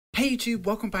Hey YouTube,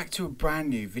 welcome back to a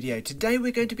brand new video. Today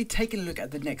we're going to be taking a look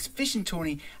at the next Fishing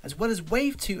Tourney as well as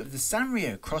Wave 2 of the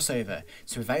Sanrio Crossover.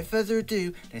 So without further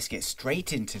ado, let's get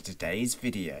straight into today's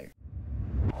video.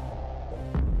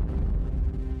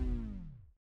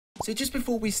 So just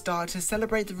before we start, to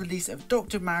celebrate the release of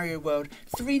Dr. Mario World,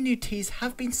 3 new teas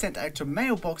have been sent out to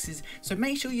mailboxes, so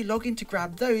make sure you log in to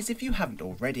grab those if you haven't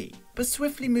already. But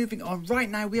swiftly moving on, right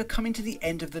now we are coming to the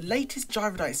end of the latest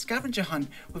Gyrodite scavenger hunt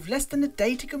with less than a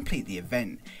day to complete the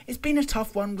event. It's been a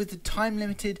tough one with the time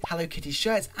limited Hello Kitty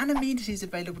shirts and amenities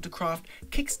available to craft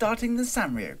kickstarting the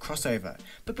Sanrio Crossover.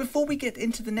 But before we get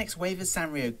into the next wave of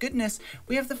Sanrio goodness,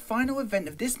 we have the final event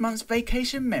of this month's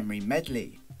Vacation Memory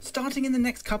Medley. Starting in the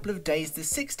next couple of days, the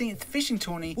 16th Fishing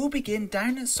Tourney will begin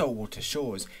down at Saltwater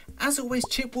Shores. As always,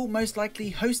 Chip will most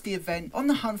likely host the event on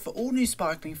the hunt for all new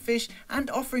sparkling fish and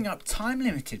offering up time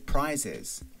limited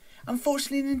prizes.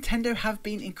 Unfortunately, Nintendo have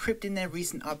been encrypting their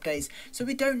recent updates, so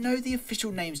we don't know the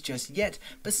official names just yet,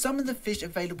 but some of the fish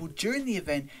available during the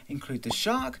event include the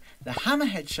shark, the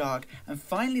hammerhead shark, and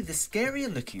finally the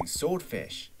scarier looking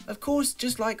swordfish. Of course,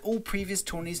 just like all previous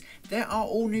tourneys, there are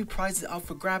all new prizes up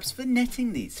for grabs for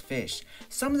netting these fish.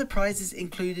 Some of the prizes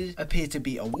included appear to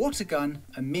be a water gun,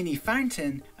 a mini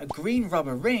fountain, a green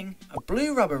rubber ring, a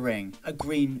blue rubber ring, a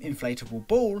green inflatable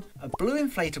ball, a blue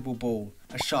inflatable ball,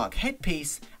 a shark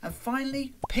headpiece, and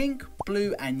finally pink,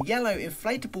 blue and yellow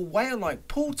inflatable whale-like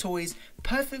pool toys,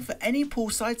 perfect for any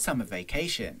poolside summer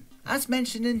vacation. As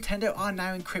mentioned, Nintendo are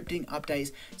now encrypting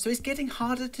updates, so it's getting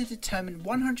harder to determine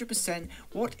 100%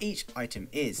 what each item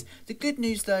is. The good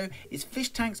news though is fish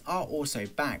tanks are also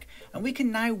back, and we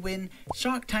can now win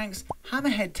shark tanks,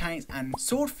 hammerhead tanks and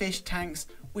swordfish tanks,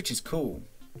 which is cool.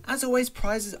 As always,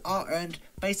 prizes are earned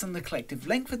based on the collective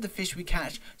length of the fish we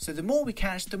catch, so the more we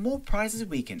catch, the more prizes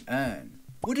we can earn.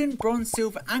 Wooden, bronze,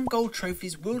 silver and gold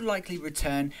trophies will likely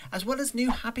return, as well as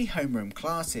new happy homeroom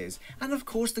classes, and of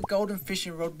course the golden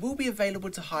fishing rod will be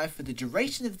available to hire for the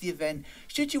duration of the event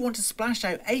should you want to splash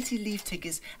out 80 leaf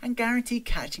tickets and guarantee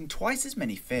catching twice as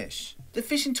many fish. The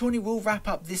Fishing Tourney will wrap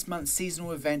up this month's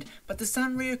seasonal event, but the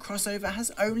Sanrio Crossover has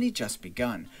only just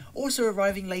begun. Also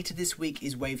arriving later this week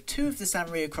is Wave 2 of the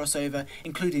Sanrio Crossover,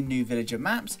 including new villager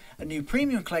maps, a new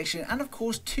premium collection and of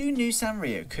course 2 new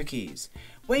Sanrio cookies.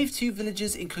 Wave 2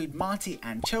 villagers include Marty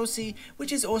and Chelsea,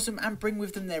 which is awesome, and bring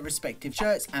with them their respective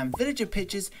shirts and villager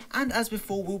pictures, and as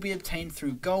before will be obtained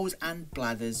through goals and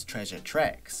Blathers treasure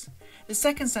treks. The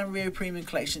second Sanrio Premium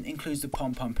Collection includes the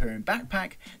Pom Pom Purin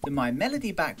Backpack, the My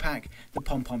Melody Backpack, the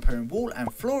Pom Pom Purin Wall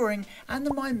and Flooring, and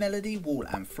the My Melody Wall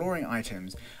and Flooring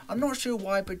items. I'm not sure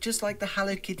why, but just like the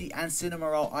Hello Kitty and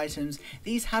Cinnamoroll items,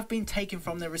 these have been taken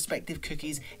from their respective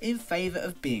cookies in favour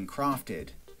of being crafted.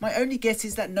 My only guess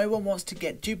is that no one wants to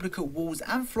get duplicate walls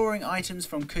and flooring items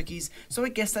from cookies, so I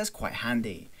guess that's quite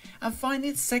handy. And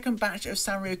finally, the second batch of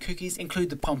Sanrio cookies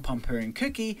include the Pom Pom Purin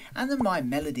cookie and the My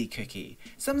Melody cookie.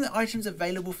 Some of the items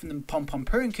available from the Pom Pom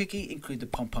Purin cookie include the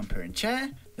Pom Pom Purin chair,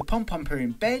 the Pom Pom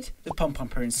Purin bed, the Pom Pom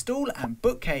Purin stool and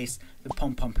bookcase, the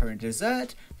Pom Pom Purin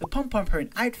dessert, the Pom Pom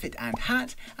Purin outfit and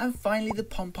hat, and finally the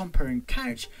Pom Pom Purin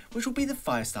couch, which will be the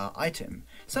 5-star item.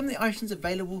 Some of the items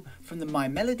available from the My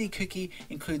Melody cookie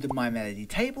include the My Melody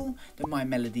table, the My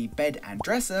Melody bed and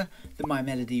dresser, the My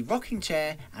Melody rocking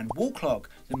chair and wall clock,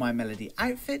 the My Melody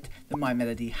outfit, the My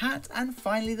Melody hat, and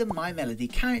finally the My Melody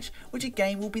couch, which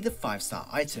again will be the 5-star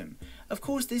item. Of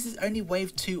course, this is only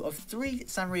Wave 2 of 3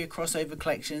 Sanrio Crossover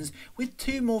collections, with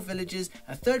 2 more villagers,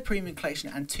 a 3rd premium collection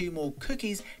and 2 more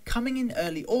cookies coming in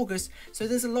early August, so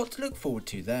there's a lot to look forward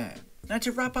to there. Now,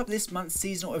 to wrap up this month's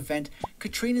seasonal event,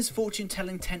 Katrina's fortune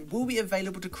telling tent will be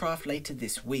available to craft later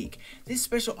this week. This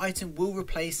special item will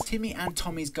replace Timmy and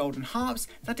Tommy's golden harps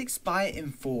that expire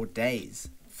in 4 days.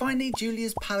 Finally,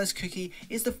 Julia's Palace Cookie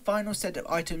is the final set of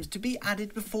items to be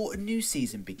added before a new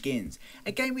season begins.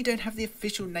 Again, we don't have the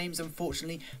official names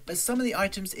unfortunately, but some of the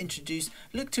items introduced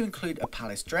look to include a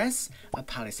palace dress, a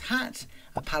palace hat,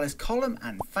 a palace column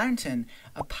and fountain,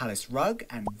 a palace rug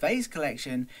and vase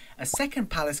collection, a second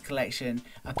palace collection,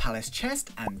 a palace chest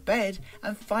and bed,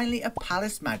 and finally a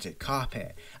palace magic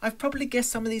carpet. I've probably guessed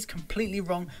some of these completely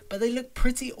wrong, but they look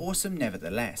pretty awesome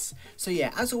nevertheless. So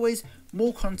yeah, as always,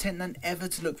 more content than ever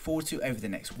to look forward to over the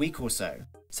next week or so.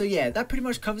 So yeah, that pretty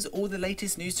much covers all the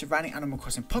latest news surrounding Animal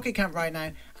Crossing Pocket Camp right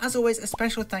now. As always, a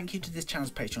special thank you to this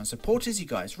channel's Patreon supporters, you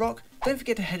guys rock. Don't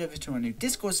forget to head over to our new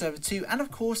Discord server too, and of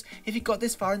course, if you got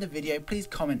this far in the video, please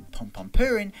comment Pom Pom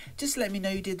Purin, just to let me know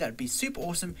you did, that'd be super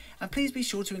awesome, and please be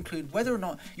sure to include whether or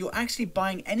not you're actually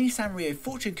buying any Sanrio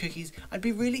fortune cookies. I'd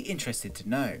be really interested to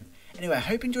know. Anyway, I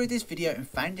hope you enjoyed this video and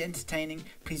found it entertaining.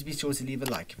 Please be sure to leave a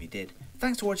like if you did.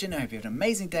 Thanks for watching, I hope you have an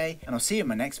amazing day, and I'll see you in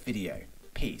my next video.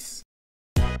 Peace.